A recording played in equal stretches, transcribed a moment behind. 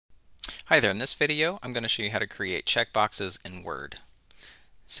Hi there, in this video I'm going to show you how to create checkboxes in Word.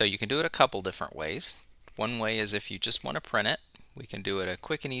 So you can do it a couple different ways. One way is if you just want to print it. We can do it a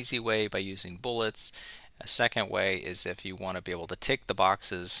quick and easy way by using bullets. A second way is if you want to be able to tick the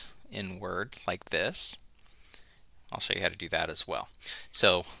boxes in Word like this. I'll show you how to do that as well.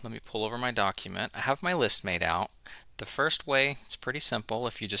 So let me pull over my document. I have my list made out. The first way, it's pretty simple.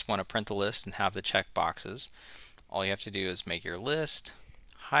 If you just want to print the list and have the checkboxes, all you have to do is make your list,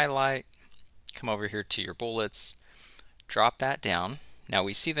 highlight, come over here to your bullets, drop that down. Now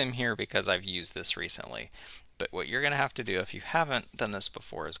we see them here because I've used this recently, but what you're going to have to do if you haven't done this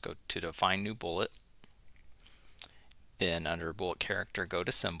before is go to define new bullet, then under bullet character go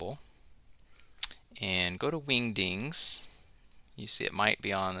to symbol, and go to wingdings. You see it might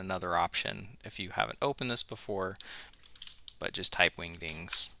be on another option if you haven't opened this before, but just type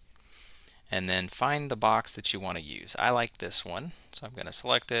wingdings. And then find the box that you want to use. I like this one, so I'm going to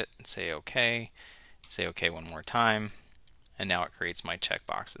select it and say OK. Say OK one more time, and now it creates my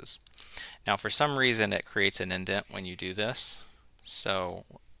checkboxes. Now for some reason it creates an indent when you do this, so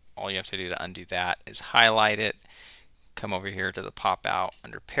all you have to do to undo that is highlight it, come over here to the pop out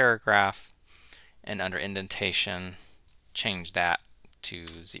under paragraph, and under indentation change that to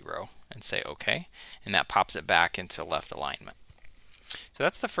 0 and say OK, and that pops it back into left alignment. So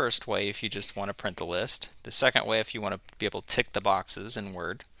that's the first way if you just want to print the list. The second way, if you want to be able to tick the boxes in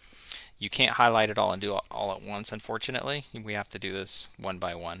Word. You can't highlight it all and do it all at once, unfortunately. We have to do this one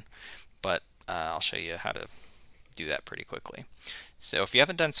by one, but I'll show you how to do that pretty quickly. So if you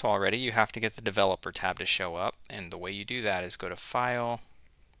haven't done so already, you have to get the Developer tab to show up, and the way you do that is go to File,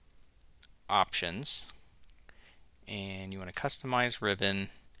 Options, and you want to customize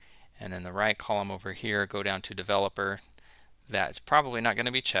ribbon, and in the right column over here, go down to Developer. That's probably not going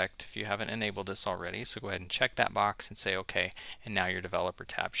to be checked if you haven't enabled this already, so go ahead and check that box and say OK, and now your Developer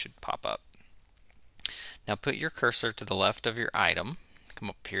tab should pop up. Now put your cursor to the left of your item, come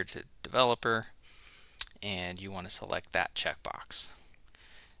up here to Developer, and you want to select that checkbox.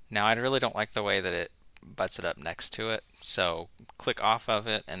 Now I really don't like the way that it butts it up next to it, so click off of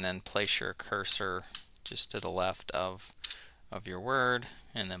it and then place your cursor just to the left of your word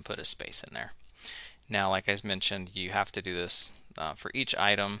and then put a space in there. Now, like I mentioned, you have to do this for each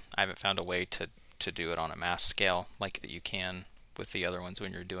item. I haven't found a way to do it on a mass scale like that you can with the other ones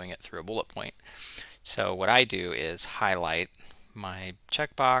when you're doing it through a bullet point. So what I do is highlight my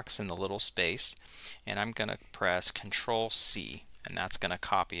checkbox in the little space, and I'm going to press Control-C, and that's going to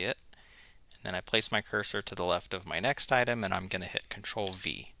copy it. And then I place my cursor to the left of my next item, and I'm going to hit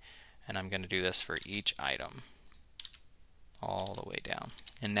Control-V. And I'm going to do this for each item all the way down.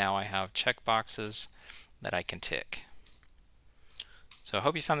 And now I have checkboxes that I can tick. So I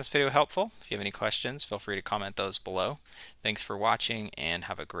hope you found this video helpful. If you have any questions, feel free to comment those below. Thanks for watching and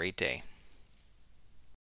have a great day.